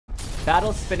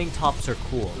battle spinning tops are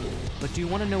cool, but do you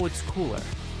want to know what's cooler?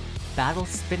 Battle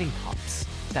spinning tops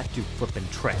that do flippin'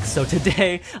 tricks. So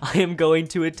today, I am going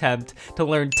to attempt to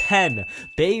learn 10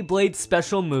 Beyblade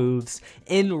special moves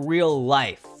in real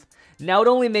life. Now it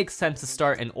only makes sense to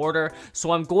start in order,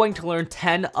 so I'm going to learn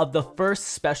 10 of the first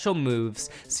special moves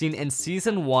seen in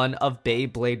Season 1 of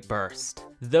Beyblade Burst.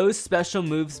 Those special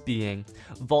moves being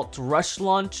Volt's Rush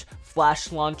Launch,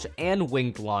 Flash Launch, and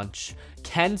Winged Launch,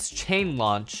 Ken's Chain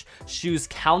Launch, Shu's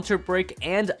Counter Break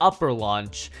and Upper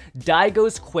Launch,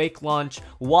 Daigo's Quake Launch,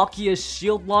 Wakia's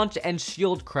Shield Launch and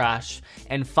Shield Crash,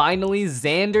 and finally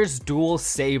Xander's Dual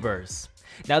Sabers.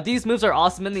 Now these moves are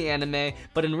awesome in the anime,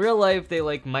 but in real life they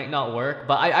might not work,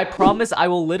 but I promise I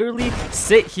will literally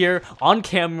sit here on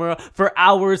camera for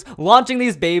hours launching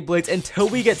these Beyblades until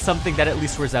we get something that at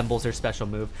least resembles their special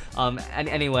move. And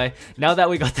anyway, now that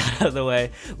we got that out of the way,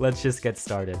 let's just get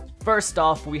started. First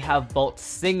off, we have Volt's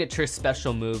signature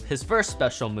special move, his first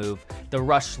special move, the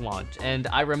Rush Launch. And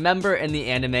I remember in the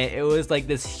anime, it was like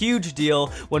this huge deal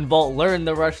when Volt learned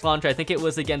the Rush Launch. I think it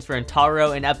was against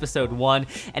Rentaro in episode 1,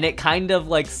 and it kind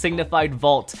of signified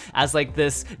Volt as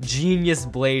this genius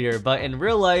blader. But in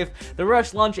real life, the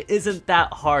Rush Launch isn't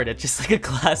that hard. It's just a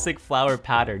classic flower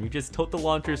pattern. You just tilt the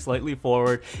launcher slightly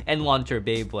forward and launch your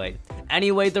Beyblade.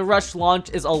 Anyway, the Rush Launch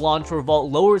is a launch where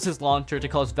Volt lowers his launcher to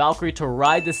cause Valkyrie to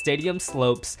ride the stadium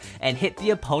slopes and hit the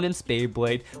opponent's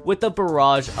Beyblade with a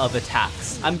barrage of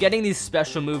attacks. I'm getting these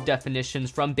special move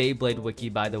definitions from Beyblade Wiki,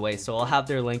 by the way, so I'll have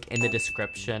their link in the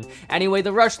description. Anyway,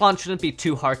 the Rush Launch shouldn't be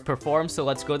too hard to perform, so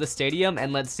let's go to the stadium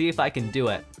and let's see if I can do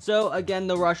it. So again,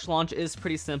 the Rush Launch is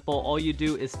pretty simple. All you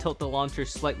do is tilt the launcher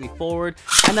slightly forward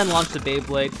and then launch the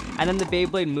Beyblade, and then the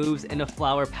Beyblade moves in a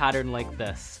flower pattern like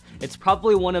this. It's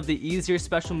probably one of the easier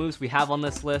special moves we have on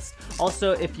this list.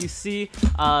 Also, if you see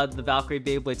the Valkyrie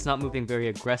Beyblade's not moving very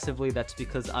aggressively, that's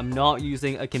because I'm not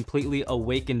using a completely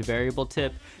awakened variable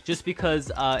tip, just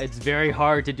because it's very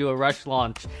hard to do a Rush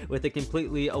Launch with a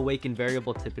completely awakened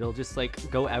variable tip. It'll just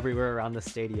go everywhere around the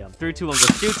stadium. 3, 2, 1,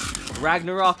 go shoot.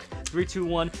 Ragnarok. 3, 2,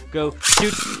 1, go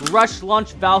shoot. Rush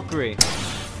Launch Valkyrie.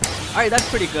 Alright, that's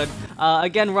pretty good.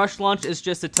 Again, Rush Launch is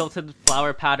just a tilted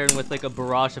flower pattern with a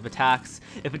barrage of attacks.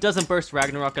 If it doesn't burst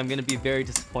Ragnarok, I'm gonna be very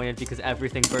disappointed because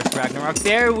everything bursts Ragnarok.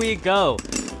 There we go!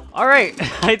 Alright,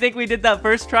 I think we did that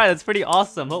first try. That's pretty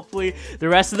awesome. Hopefully the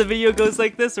rest of the video goes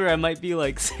like this, or I might be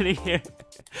sitting here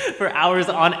for hours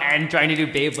on end trying to do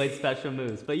Beyblade special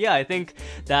moves. But yeah, I think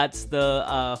that's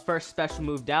the first special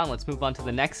move down. Let's move on to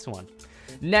the next one.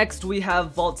 Next, we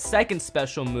have Volt's second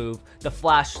special move, the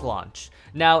Flash Launch.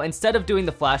 Now, instead of doing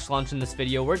the Flash Launch in this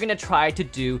video, we're gonna try to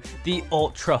do the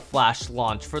Ultra Flash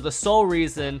Launch for the sole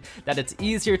reason that it's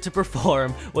easier to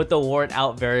perform with the worn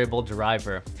out variable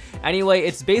driver. Anyway,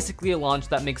 it's basically a launch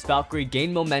that makes Valkyrie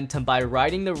gain momentum by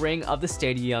riding the ring of the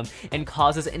stadium and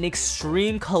causes an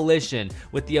extreme collision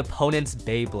with the opponent's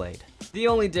Beyblade. The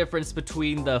only difference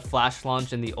between the Flash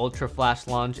Launch and the Ultra Flash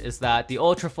Launch is that the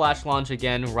Ultra Flash Launch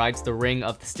again rides the ring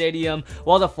of the stadium,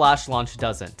 while the Flash Launch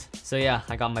doesn't. So yeah,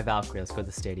 I got my Valkyrie. Let's go to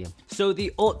the stadium. So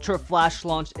the Ultra Flash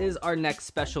Launch is our next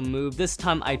special move. This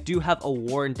time I do have a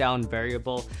worn down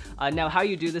variable. Now how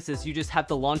you do this is you just have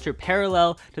the launcher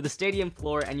parallel to the stadium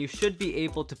floor, and you should be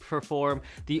able to perform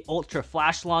the Ultra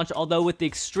Flash Launch, although with the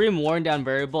extreme worn down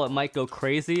variable, it might go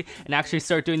crazy and actually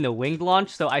start doing the Winged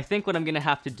Launch. So I think what I'm gonna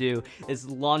have to do is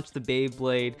launch the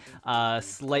Beyblade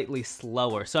slightly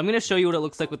slower. So I'm going to show you what it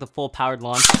looks like with the full powered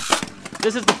launch.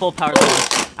 This is the full powered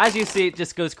launch. As you see, it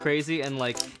just goes crazy and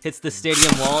hits the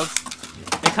stadium walls.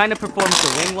 It kind of performs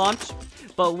the wing launch,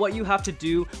 but what you have to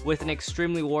do with an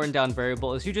extremely worn down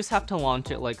variable is you just have to launch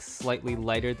it slightly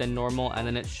lighter than normal, and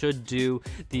then it should do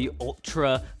the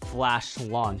Ultra Flash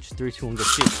Launch. 3, 2, 1, go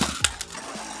shoot.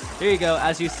 There you go.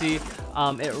 As you see,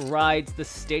 it rides the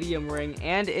stadium ring,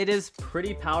 and it is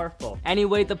pretty powerful.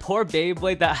 Anyway, the poor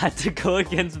Beyblade that had to go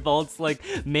against Volt's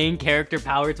main character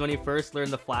powers when he first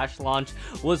learned the Flash Launch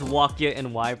was Wakia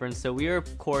and Wyvern. So we are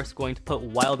of course going to put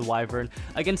Wild Wyvern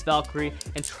against Valkyrie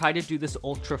and try to do this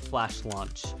Ultra Flash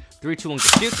Launch. 3, 2, 1, go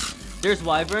shoot. There's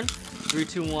Wyvern. 3,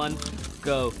 2, 1,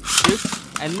 go shoot.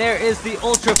 And there is the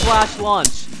Ultra Flash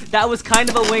Launch. That was kind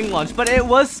of a wing launch, but it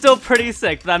was still pretty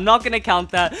sick. But I'm not gonna count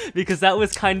that because that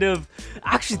was kind of...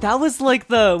 Actually, that was the...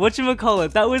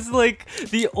 whatchamacallit? That was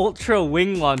the Ultra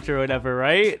Wing Launch or whatever,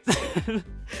 right?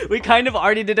 We kind of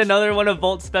already did another one of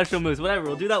Volt's special moves. Whatever,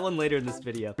 we'll do that one later in this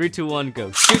video. 3, 2, 1,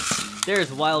 go shoot.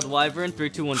 There's Wild Wyvern. 3,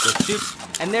 2, 1, go shoot.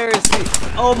 And there is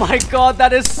the... Oh my god,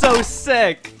 that is so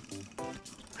sick!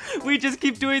 We just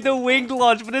keep doing the winged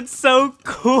launch, but it's so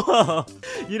cool.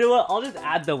 You know what? I'll just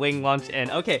add the wing launch in.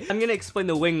 Okay, I'm gonna explain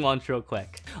the wing launch real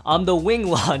quick. The wing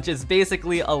launch is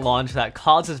basically a launch that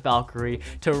causes Valkyrie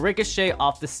to ricochet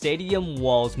off the stadium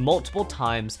walls multiple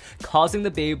times, causing the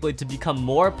Beyblade to become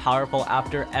more powerful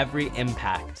after every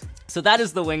impact. So that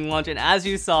is the wing launch, and as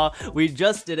you saw, we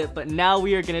just did it, but now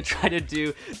we are gonna try to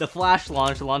do the flash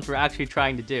launch, the launch we're actually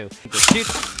trying to do. Go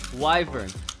shoot, Wyvern,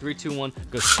 3, 2, 1,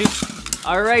 go shoot.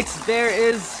 All right, there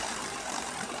is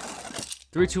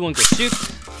 3, 2, 1, go shoot.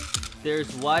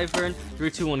 There's Wyvern, 3,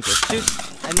 2, 1, go shoot.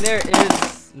 And there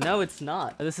is, no, it's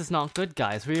not. This is not good,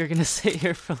 guys. We are gonna sit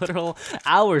here for literal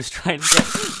hours trying to get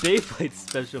Beyblade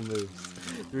special moves.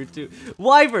 3, 2,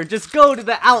 Wyvern, just go to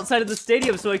the outside of the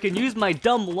stadium so I can use my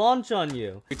dumb launch on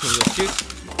you. 3, 2, 1, go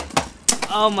shoot.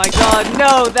 Oh my god,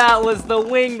 no, that was the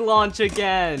wing launch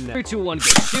again. 3, 2, 1, go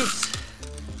shoot.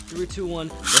 3, 2, 1,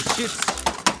 go shoot.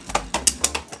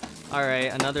 All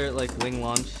right, another like wing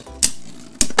launch.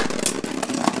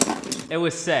 It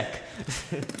was sick,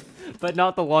 but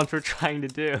not the launch we're trying to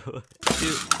do.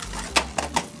 Shoot.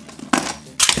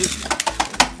 Shoot.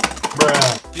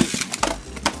 Bruh. Shoot.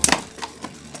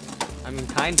 I mean,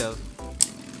 kind of.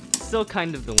 Still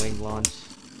kind of the wing launch.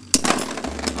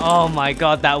 Oh my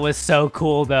god, that was so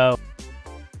cool though.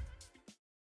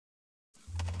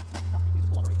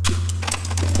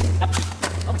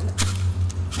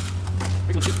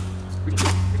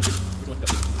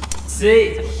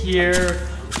 Sit here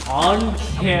on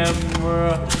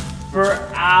camera for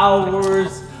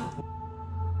hours.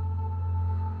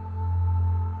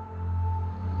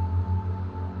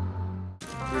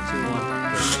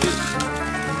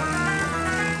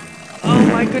 Oh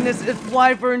my goodness, if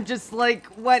Wyvern just like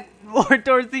went more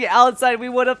towards the outside, we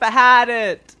would have had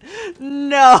it.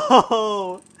 No!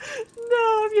 No,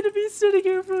 I'm gonna be sitting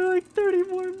here for like 30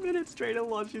 more minutes trying to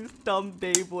launch these dumb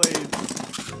Beyblades.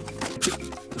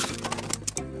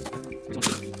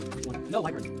 No,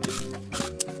 Wyvern.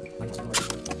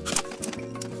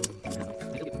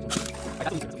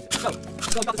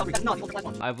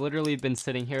 I've literally been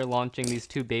sitting here launching these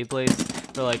two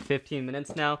Beyblades for like 15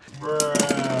 minutes now.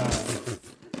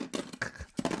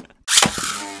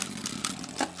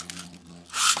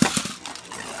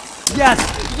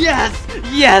 Yes! Yes!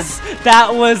 Yes!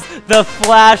 That was the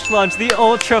flash launch, the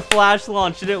ultra flash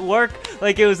launch. Did it work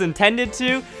like it was intended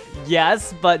to?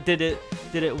 Yes, but did it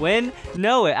win?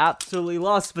 No, it absolutely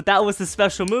lost, but that was the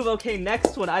special move. Okay,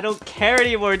 next one. I don't care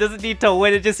anymore. It doesn't need to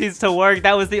win, it just needs to work.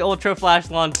 That was the ultra flash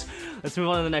launch. Let's move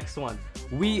on to the next one.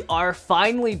 We are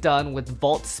finally done with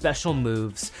Vault's special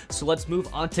moves, so let's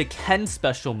move on to Ken's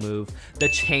special move, the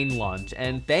chain launch.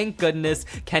 And thank goodness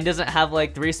Ken doesn't have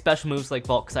like 3 special moves like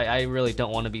Vault, because I really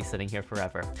don't want to be sitting here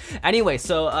forever. Anyway,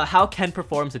 so how Ken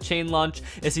performs a chain launch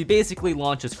is he basically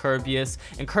launches Kirbyus,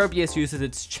 and Kirbyus uses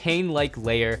its chain-like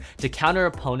layer to counter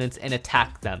opponents and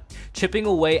attack them, chipping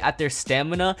away at their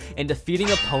stamina and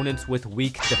defeating opponents with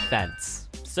weak defense.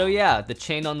 So yeah, the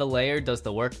chain on the layer does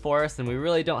the work for us, and we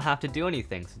really don't have to do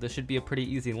anything, so this should be a pretty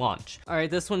easy launch. Alright,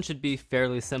 this one should be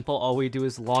fairly simple. All we do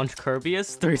is launch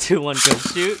Kirbyus. 3, 2, 1, go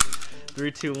shoot.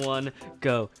 3, 2, 1,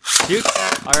 go shoot.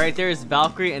 Alright, there is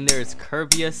Valkyrie and there is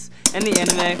Kirbyus. In the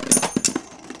anime,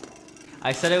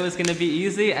 I said it was gonna be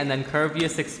easy, and then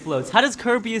Kirbyus explodes. How does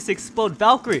Kirbyus explode?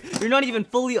 Valkyrie, you're not even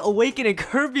fully awakened, and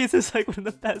Kirbyus is like one of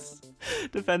the best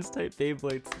defense type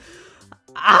Beyblades.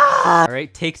 Ah!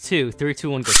 Alright, take 2. 3, 2,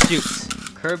 1, go shoot.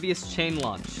 Kirbyus chain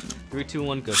launch. 3, 2,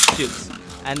 1, go shoot.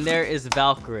 And there is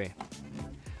Valkyrie.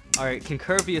 Alright, can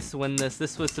Kirbyus win this?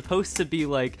 This was supposed to be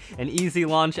like an easy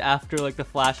launch after like the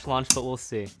flash launch, but we'll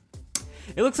see.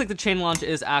 It looks like the chain launch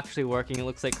is actually working. It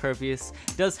looks like Kirbyus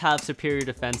does have superior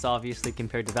defense, obviously,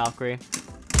 compared to Valkyrie.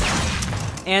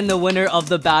 And the winner of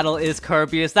the battle is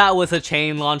Kirbyus. That was a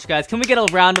chain launch, guys. Can we get a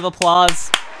round of applause?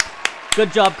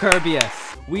 Good job, Kirbyus.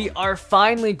 We are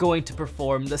finally going to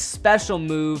perform the special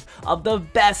move of the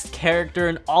best character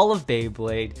in all of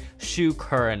Beyblade, Shu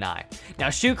Kurenai.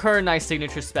 Now, Shu Kurenai's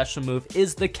signature special move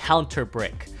is the counter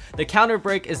break. The counter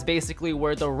break is basically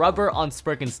where the rubber on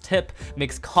Spriggan's tip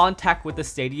makes contact with the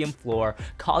stadium floor,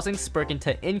 causing Spriggan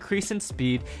to increase in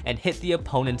speed and hit the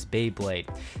opponent's Beyblade.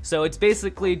 So it's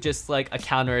basically just like a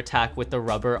counter attack with the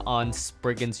rubber on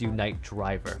Spriggan's Unite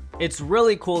driver. It's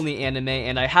really cool in the anime,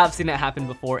 and I have seen it happen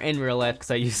before in real life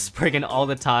because I use Spriggan all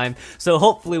the time, so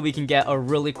hopefully we can get a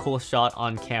really cool shot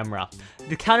on camera.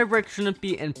 The counter break shouldn't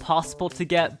be impossible to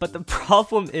get, but the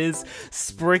problem is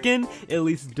Spriggan, at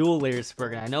least dual layer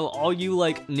Spriggan. I know know all you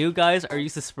like new guys are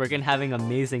used to Spriggan having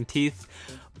amazing teeth,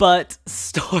 but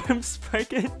Storm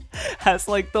Spriggan has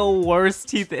like the worst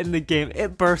teeth in the game.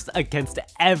 It bursts against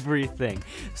everything.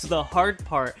 So the hard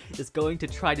part is going to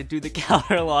try to do the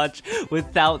counter launch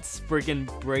without Spriggan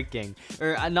breaking.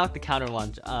 Or not the counter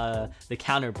launch, the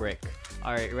counter break.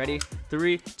 Alright, ready?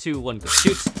 3, 2, 1, go.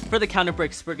 Shoot. For the counter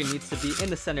break, Spriggan needs to be in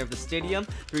the center of the stadium.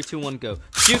 3, 2, 1, go.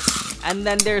 Shoot. And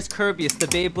then there's Kirby's, the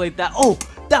Beyblade that, oh,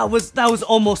 that was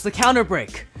almost the counter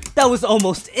break. That was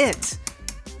almost it.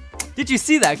 Did you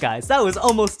see that, guys? That was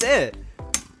almost it.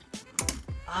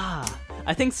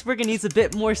 I think Spriggan needs a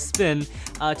bit more spin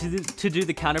to do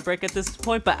the counter break at this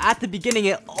point, but at the beginning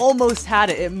it almost had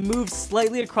it. It moved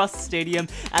slightly across the stadium.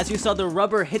 As you saw, the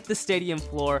rubber hit the stadium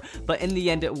floor, but in the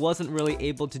end it wasn't really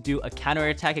able to do a counter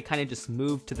attack. It kind of just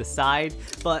moved to the side,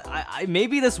 but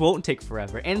maybe this won't take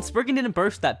forever. And Spriggan didn't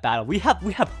burst that battle. We have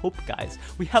hope, guys.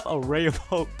 We have a ray of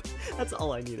hope. That's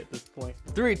all I need at this point.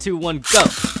 3, 2, 1, go.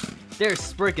 There's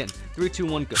Spriggan. 3, 2,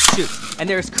 1, go. Shoot. And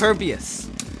there's Kirby's.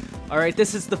 Alright,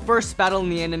 this is the first battle in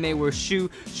the anime where Shu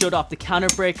showed off the counter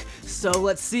break, so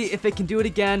let's see if it can do it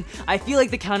again. I feel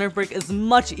like the counter break is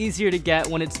much easier to get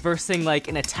when it's versing like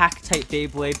an attack type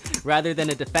Beyblade rather than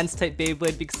a defense type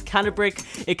Beyblade, because counter break,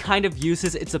 it kind of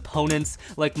uses its opponent's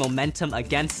like momentum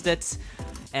against it.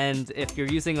 And if you're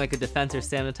using like a defense or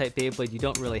stamina type Beyblade, you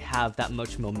don't really have that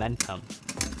much momentum.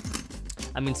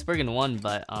 I mean, Spriggan won,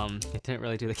 but it didn't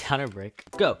really do the counter break.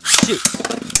 Go, shoot!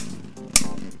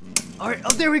 Alright,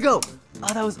 oh, there we go!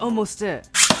 Oh, that was almost it.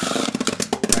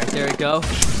 Alright, there we go.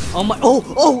 Oh my,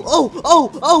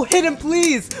 oh, hit him,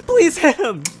 please! Please hit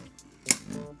him!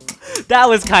 That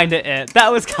was kinda it.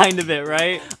 That was kind of it,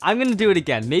 right? I'm gonna do it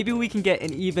again. Maybe we can get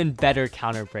an even better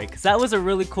counter break, because that was a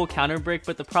really cool counter break,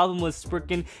 but the problem was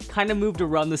Spriggan kind of moved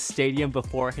around the stadium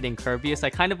before hitting Kirby, so I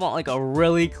kind of want like a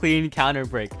really clean counter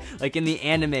break. Like in the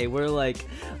anime, where like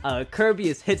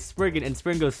Kirby hits Spriggan and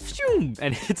Spriggan goes shoom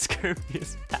and hits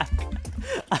Kirby's back.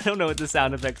 I don't know what the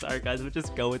sound effects are, guys, but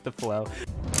just go with the flow.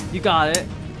 You got it.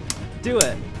 Do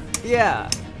it. Yeah.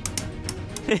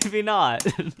 Maybe not.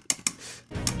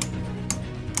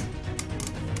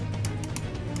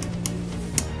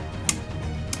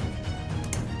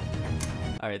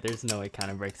 Alright, there's no way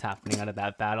counter breaks happening out of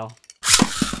that battle.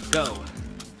 Go.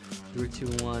 3, 2,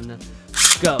 1,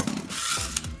 go.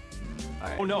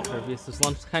 Alright, oh no. Kirby's was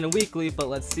launched kind of weakly, but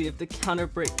let's see if the counter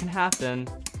break can happen.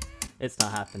 It's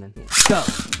not happening. Go.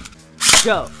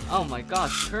 Go. Oh my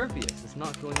gosh, Kirby's is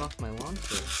not going off my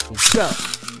launcher. Go.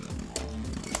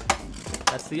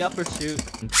 That's the upper shoot.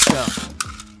 Go.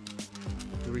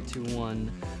 3, 2,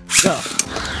 1, go.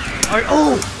 Alright,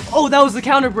 oh, that was the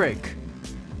counter break.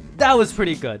 That was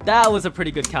pretty good. That was a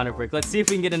pretty good counter break. Let's see if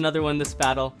we can get another one this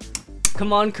battle.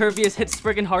 Come on, Kirby has hit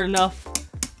Spriggan hard enough.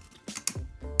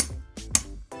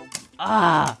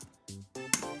 Ah!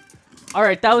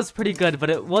 Alright, that was pretty good, but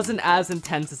it wasn't as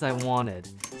intense as I wanted.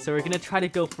 So we're gonna try to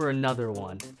go for another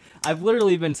one. I've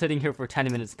literally been sitting here for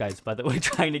 10 minutes, guys, by the way,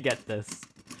 trying to get this.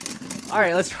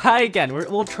 Alright, let's try again.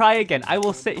 We'll try again. I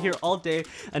will sit here all day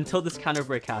until this counter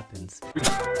break happens.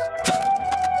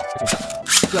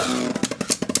 Go.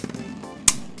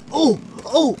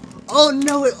 Oh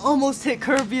no, it almost hit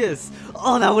Kirby's.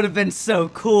 Oh, that would have been so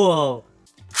cool.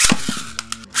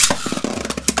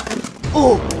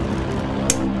 Oh!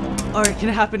 Alright, can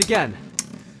it happen again?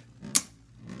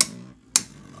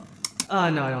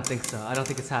 No, I don't think so. I don't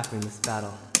think it's happening this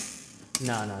battle.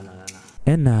 No.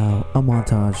 And now, a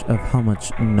montage of how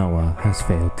much Noah has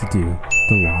failed to do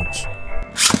the launch.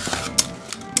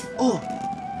 Oh!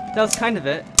 That was kind of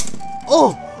it.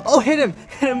 Oh, hit him,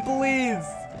 please!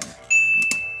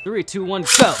 3, 2, 1,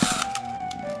 go!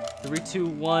 3, 2,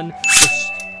 1,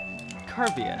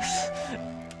 Kirby's.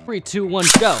 3, 2, 1,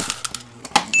 go!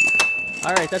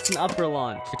 Alright, that's an upper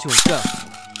launch. 3, 2, 1, go!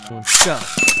 1, go!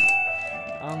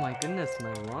 Oh my goodness,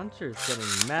 my launcher is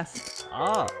getting messed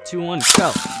up. 2, 1,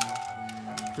 go!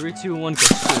 3, 2, 1, go!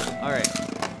 Shoot. Alright,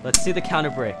 let's see the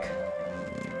counter break.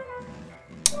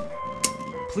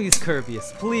 Please,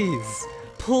 Kirby's, please!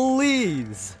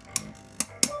 Please!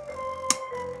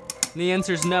 The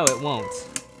answer is no, it won't.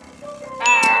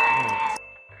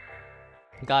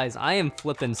 Guys, I am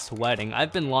flippin' sweating.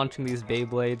 I've been launching these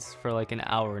Beyblades for like an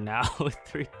hour now.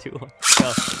 3, 2, 1,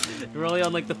 go. We're only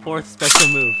on like the 4th special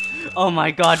move. Oh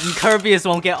my god, and Kirby's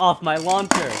won't get off my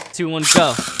launcher. 2, 1,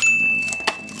 go.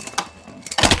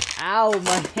 Ow,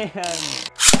 my hand.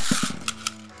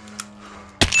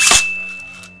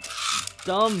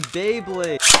 Dumb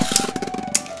Beyblade.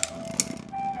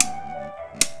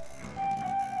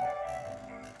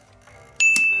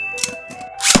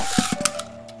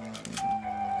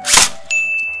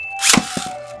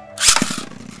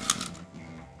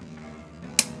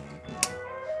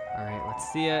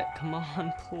 see it. Come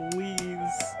on, please.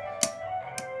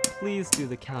 Please do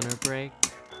the counter break.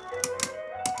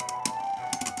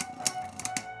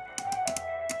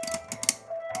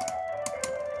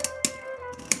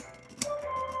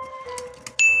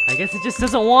 I guess it just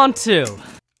doesn't want to.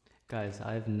 Guys,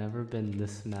 I've never been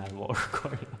this mad while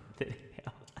recording a video.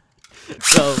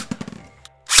 So,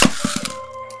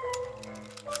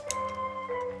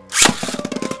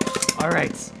 all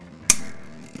right,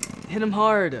 hit him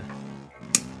hard.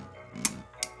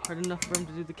 Hard enough for him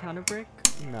to do the counter break?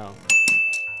 No.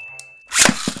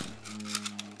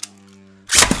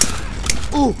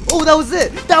 Oh, oh, that was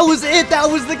it. That was it. That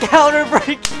was the counter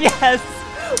break. Yes.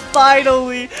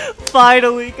 Finally,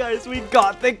 guys, we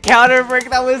got the counter break.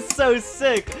 That was so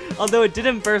sick. Although it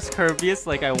didn't burst Kirby's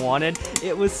like I wanted,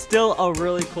 it was still a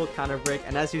really cool counter break.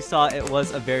 And as you saw, it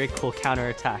was a very cool counter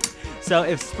attack. So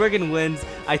if Spriggan wins,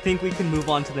 I think we can move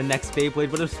on to the next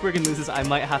Beyblade. But if Spriggan loses, I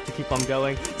might have to keep on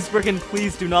going. Spriggan,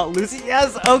 please do not lose.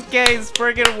 Yes, okay,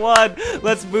 Spriggan won.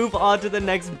 Let's move on to the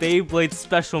next Beyblade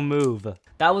special move.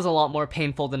 That was a lot more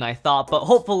painful than I thought, but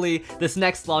hopefully this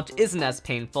next launch isn't as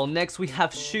painful. Next, we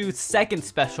have Shu's second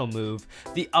special move,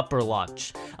 the upper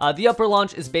launch. The upper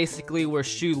launch is basically where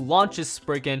Shu launches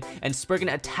Spriggan, and Spriggan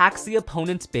attacks the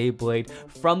opponent's Beyblade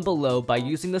from below by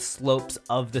using the slopes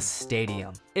of the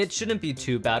stadium. It shouldn't be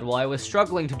too bad. While I was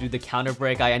struggling to do the counter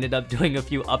break, I ended up doing a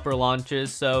few upper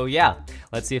launches, so yeah,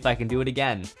 let's see if I can do it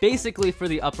again. Basically, for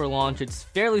the upper launch, it's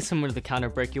fairly similar to the counter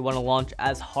break. You want to launch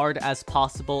as hard as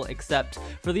possible, except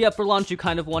for the upper launch, you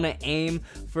kind of want to aim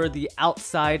for the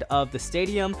outside of the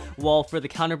stadium, while for the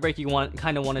counter break, you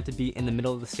kind of want it to be in the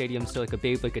middle of the stadium, so like a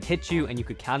Beyblade could hit you and you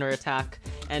could counter attack.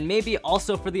 And maybe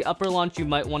also for the upper launch, you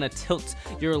might want to tilt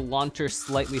your launcher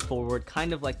slightly forward,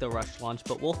 kind of like the rush launch,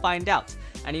 but we'll find out.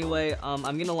 Anyway,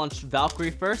 I'm gonna launch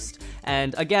Valkyrie first,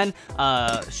 and again,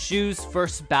 Shu's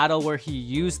first battle where he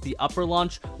used the upper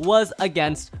launch was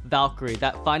against Valkyrie.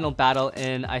 That final battle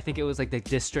in, I think it was like the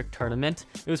district tournament.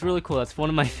 It was really cool. That's one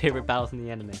of my favorite battles in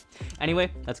the anime. Anyway,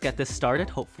 let's get this started.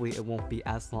 Hopefully it won't be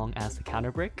as long as the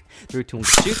counter break. 3, 2, 1,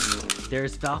 shoot.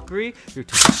 There's Valkyrie. 3,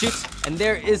 2, 1, shoot. And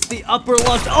there is the upper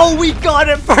launch. Oh, we got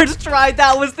it first try.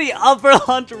 That was the upper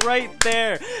launch right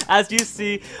there. As you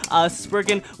see,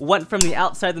 Spriggan went from the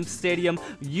outside of the stadium,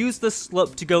 used the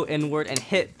slope to go inward, and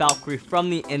hit Valkyrie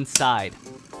from the inside.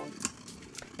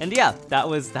 And yeah, that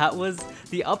was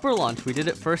the upper launch. We did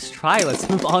it first try. Let's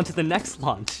move on to the next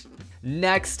launch.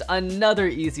 Next, another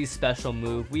easy special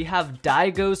move. We have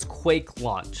Daigo's Quake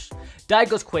Launch.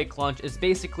 Daigo's Quake Launch is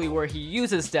basically where he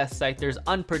uses Death Scyther's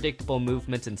unpredictable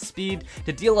movements and speed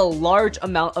to deal a large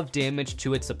amount of damage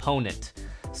to its opponent.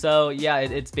 So yeah,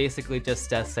 it's basically just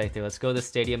Death Scyther. Let's go to the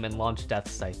stadium and launch Death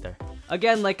Scyther.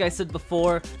 Again, like I said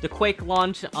before, the Quake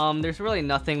launch, there's really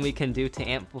nothing we can do to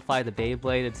amplify the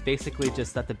Beyblade. It's basically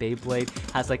just that the Beyblade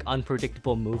has like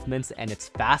unpredictable movements and it's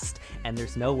fast, and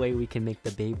there's no way we can make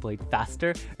the Beyblade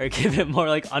faster or give it more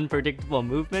like unpredictable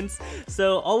movements.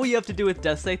 So all we have to do with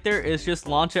Death Scyther is just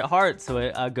launch it hard so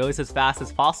it goes as fast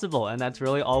as possible, and that's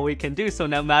really all we can do. So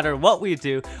no matter what we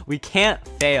do, we can't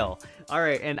fail.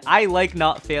 Alright, and I like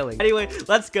not failing. Anyway,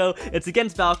 let's go. It's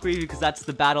against Valkyrie because that's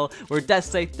the battle where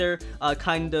Death Scyther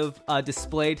kind of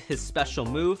displayed his special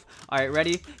move. Alright,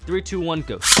 ready? 3, 2, 1,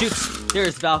 go. Shoot!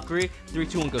 There's Valkyrie. 3,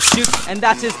 2, 1, go. Shoot! And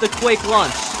that is the Quake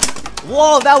launch.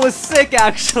 Whoa, that was sick,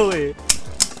 actually.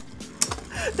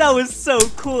 That was so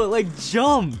cool. It, like,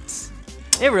 jumped.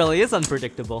 It really is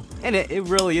unpredictable. And it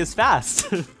really is fast.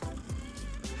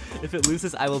 If it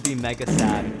loses, I will be mega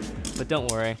sad. But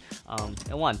don't worry,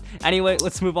 it won. Anyway,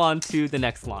 let's move on to the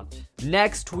next launch.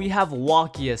 Next, we have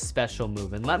Wakia's special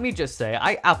move, and let me just say,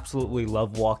 I absolutely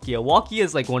love Wakia. Wakia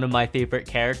is like one of my favorite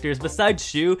characters. Besides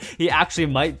Shu, he actually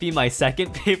might be my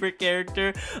second favorite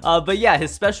character. But yeah, his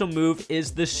special move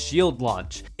is the Shield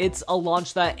Launch. It's a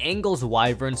launch that angles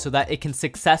Wyvern so that it can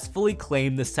successfully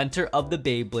claim the center of the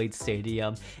Beyblade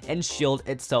Stadium and shield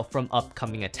itself from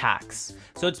upcoming attacks.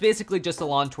 So it's basically just a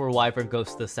launch where Wyvern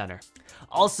goes to the center.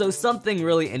 Also, something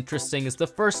really interesting is the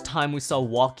first time we saw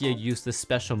Wakia use this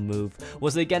special move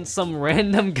was against some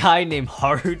random guy named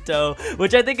Haruto,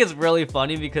 which I think is really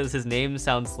funny because his name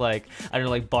sounds like, I don't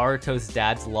know, like Baruto's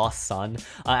dad's lost son.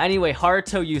 Anyway,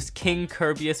 Haruto used King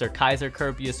Kirby's or Kaiser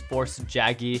Kirby's Force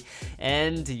Jaggy,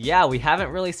 and yeah, we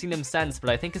haven't really seen him since, but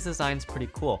I think his design's pretty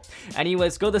cool.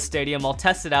 Anyways, go to the stadium, I'll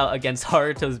test it out against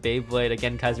Haruto's Beyblade,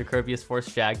 again Kaiser Kirby's Force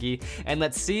Jaggy, and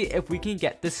let's see if we can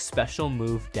get this special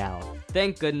move down.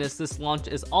 Thank goodness this launch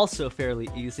is also fairly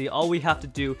easy. All we have to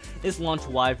do is launch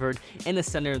Wyvern in the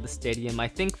center of the stadium. I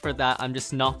think for that, I'm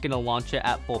just not going to launch it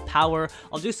at full power.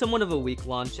 I'll do somewhat of a weak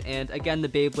launch, and again, the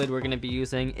Beyblade we're going to be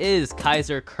using is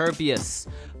Kaiser Kirbyus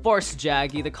Force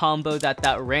Jaggy, the combo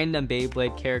that random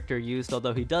Beyblade character used,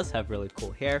 although he does have really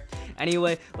cool hair.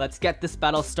 Anyway, let's get this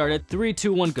battle started. 3,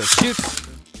 2, 1, go. Shoot!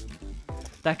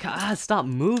 Stop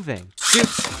moving. Shoot!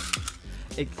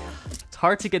 It's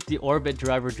hard to get the orbit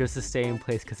driver just to stay in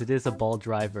place because it is a ball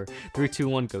driver. 3, 2,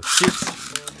 1, go.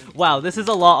 Shoot! Wow, this is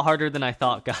a lot harder than I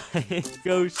thought, guys.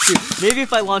 Go shoot. Maybe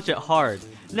if I launch it hard.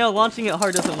 No, launching it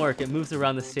hard doesn't work. It moves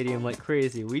around the stadium like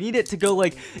crazy. We need it to go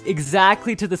like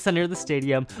exactly to the center of the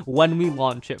stadium when we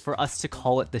launch it for us to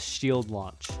call it the shield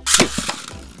launch. Shoot.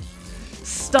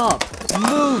 Stop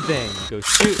moving. Go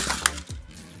shoot.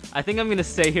 I think I'm gonna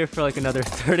stay here for like another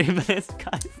 30 minutes,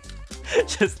 guys.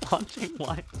 Just launching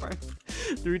Wyvern.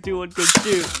 3, 2, 1, go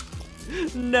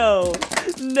shoot. No,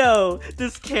 no,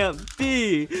 this can't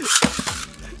be.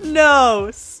 No,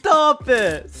 stop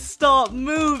it. Stop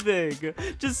moving.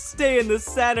 Just stay in the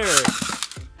center.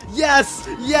 Yes,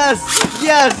 yes,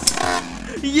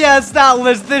 yes. Yes, that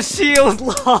was the shield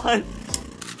launch.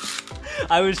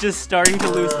 I was just starting to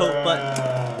lose hope,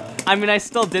 but I mean, I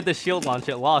still did the shield launch.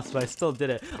 It lost, but I still did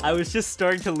it. I was just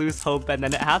starting to lose hope, and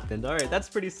then it happened. All right, that's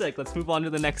pretty sick. Let's move on to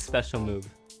the next special move.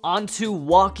 On to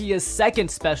Wakia's second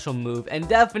special move, and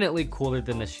definitely cooler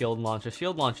than the shield launch. The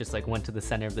shield launch just like went to the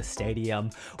center of the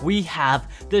stadium. We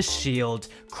have the shield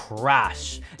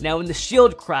crash. Now in the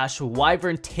shield crash,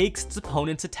 Wyvern takes its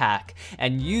opponent's attack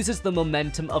and uses the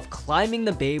momentum of climbing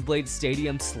the Beyblade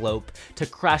stadium slope to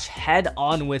crash head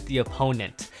on with the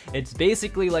opponent. It's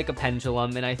basically like a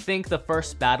pendulum, and I think the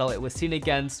first battle it was seen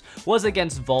against was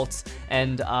against Volts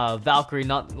and Valkyrie,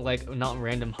 not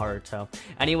random Haruto.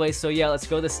 Anyway, so yeah, let's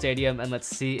go to the stadium and let's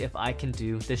see if I can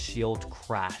do the shield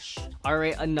crash.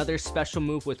 Alright, another special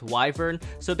move with Wyvern.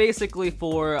 So basically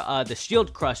for the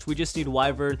shield crush, we just need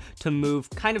Wyvern to move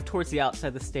kind of towards the outside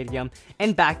of the stadium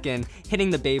and back in, hitting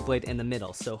the Beyblade in the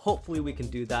middle. So hopefully we can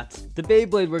do that. The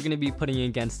Beyblade we're going to be putting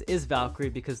against is Valkyrie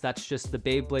because that's just the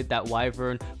Beyblade that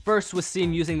Wyvern first was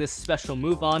seen using this special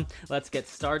move on. Let's get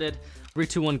started. 3,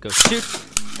 2, 1, go shoot.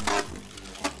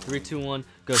 3, 2, 1,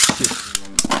 go shoot.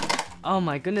 Oh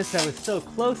my goodness, that was so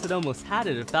close, it almost had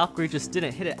it. If Valkyrie just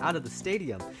didn't hit it out of the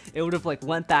stadium, it would have like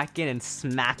went back in and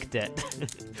smacked it.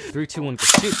 3, 2, 1, go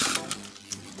shoot.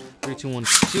 3, 2, 1,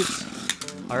 shoot.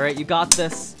 Alright, you got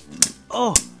this.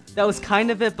 Oh, that was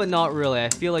kind of it, but not really. I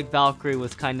feel like Valkyrie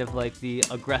was kind of like the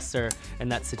aggressor in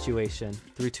that situation.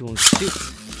 3, 2, 1, go shoot.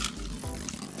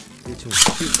 3, 2, 1,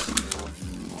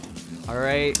 shoot.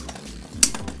 Alright.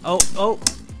 Oh,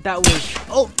 that was,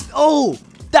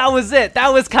 that was it.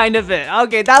 That was kind of it.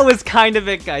 Okay, that was kind of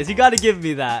it, guys. You gotta give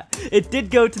me that. It did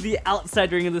go to the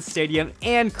outside ring of the stadium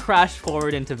and crash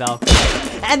forward into Valkyrie.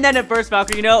 And then it burst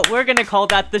Valkyrie. You know, we're gonna call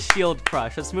that the shield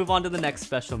crush. Let's move on to the next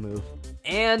special move.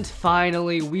 And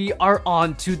finally, we are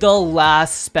on to the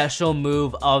last special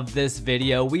move of this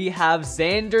video. We have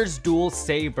Xander's Dual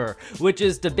Saber, which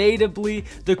is debatably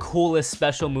the coolest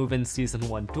special move in Season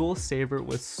 1. Dual Saber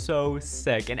was so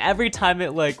sick, and every time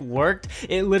it like worked,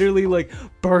 it literally like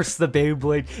burst the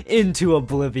Beyblade into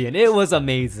oblivion. It was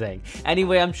amazing.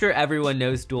 Anyway, I'm sure everyone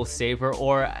knows Dual Saber,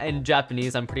 or in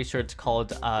Japanese, I'm pretty sure it's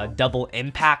called Double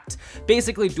Impact.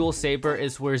 Basically, Dual Saber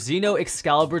is where Xeno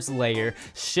Excalibur's layer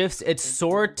shifts its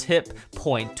sword tip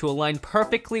point to align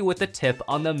perfectly with the tip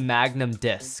on the Magnum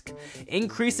disc,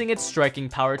 increasing its striking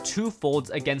power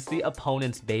 2-fold against the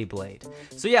opponent's Beyblade.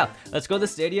 So yeah, let's go to the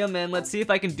stadium and let's see if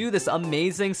I can do this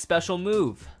amazing special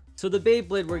move. So the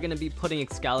Beyblade we're going to be putting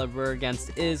Excalibur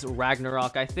against is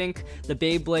Ragnarok. I think the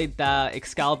Beyblade that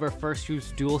Excalibur first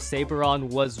used Dual Saber on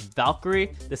was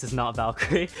Valkyrie. This is not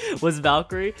Valkyrie, was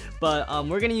Valkyrie. But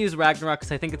we're going to use Ragnarok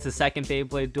because I think it's the second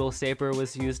Beyblade Dual Saber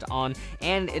was used on.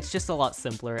 And it's just a lot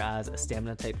simpler as a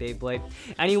stamina type Beyblade.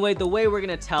 Anyway, the way we're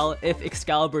going to tell if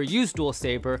Excalibur used Dual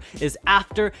Saber is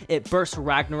after it bursts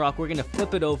Ragnarok, we're going to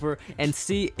flip it over and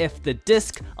see if the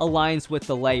disc aligns with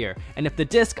the layer. And if the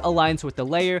disc aligns with the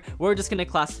layer, we're just gonna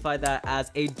classify that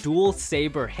as a Dual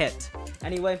Saber hit.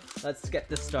 Anyway, let's get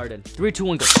this started. 3, 2,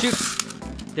 1, go shoot.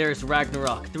 There's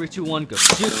Ragnarok. 3, 2, 1, go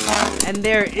shoot. And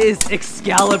there is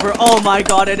Excalibur. Oh my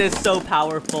god, it is so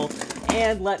powerful.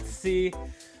 And let's see.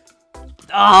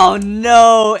 Oh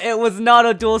no, it was not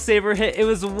a Dual Saber hit. It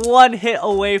was one hit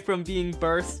away from being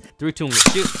burst. 3, 2, 1, go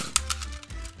shoot.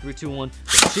 3, 2, 1,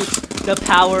 go shoot. The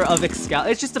power of Excalibur.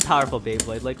 It's just a powerful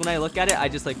Beyblade. Like when I look at it, I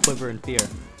just like quiver in fear.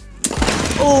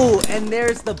 Oh, and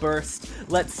there's the burst.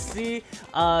 Let's see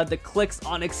the clicks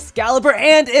on Excalibur,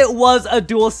 and it was a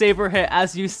dual saber hit.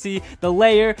 As you see, the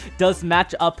layer does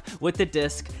match up with the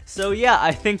disc. So yeah,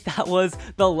 I think that was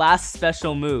the last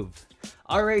special move.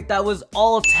 Alright, that was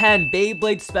all 10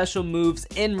 Beyblade special moves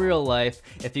in real life.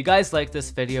 If you guys like this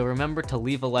video, remember to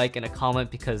leave a like and a comment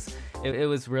because it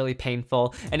was really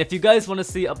painful. And if you guys want to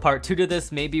see a part 2 to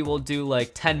this, maybe we'll do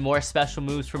like 10 more special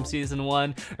moves from season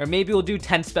 1, or maybe we'll do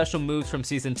 10 special moves from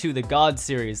season 2, the God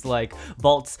series, like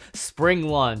Vault's spring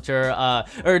launch,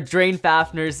 or Drain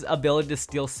Fafner's ability to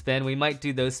steal spin. We might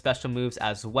do those special moves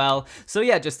as well. So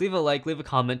yeah, just leave a like, leave a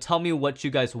comment, tell me what you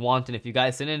guys want, and if you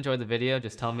guys didn't enjoy the video,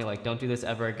 just tell me like, don't do this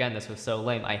ever again, this was so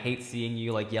lame. I hate seeing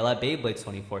you like yell at Beyblades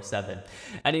 24/7.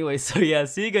 Anyway, so yeah,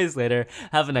 see you guys later.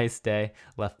 Have a nice day.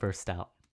 LeftBurst out.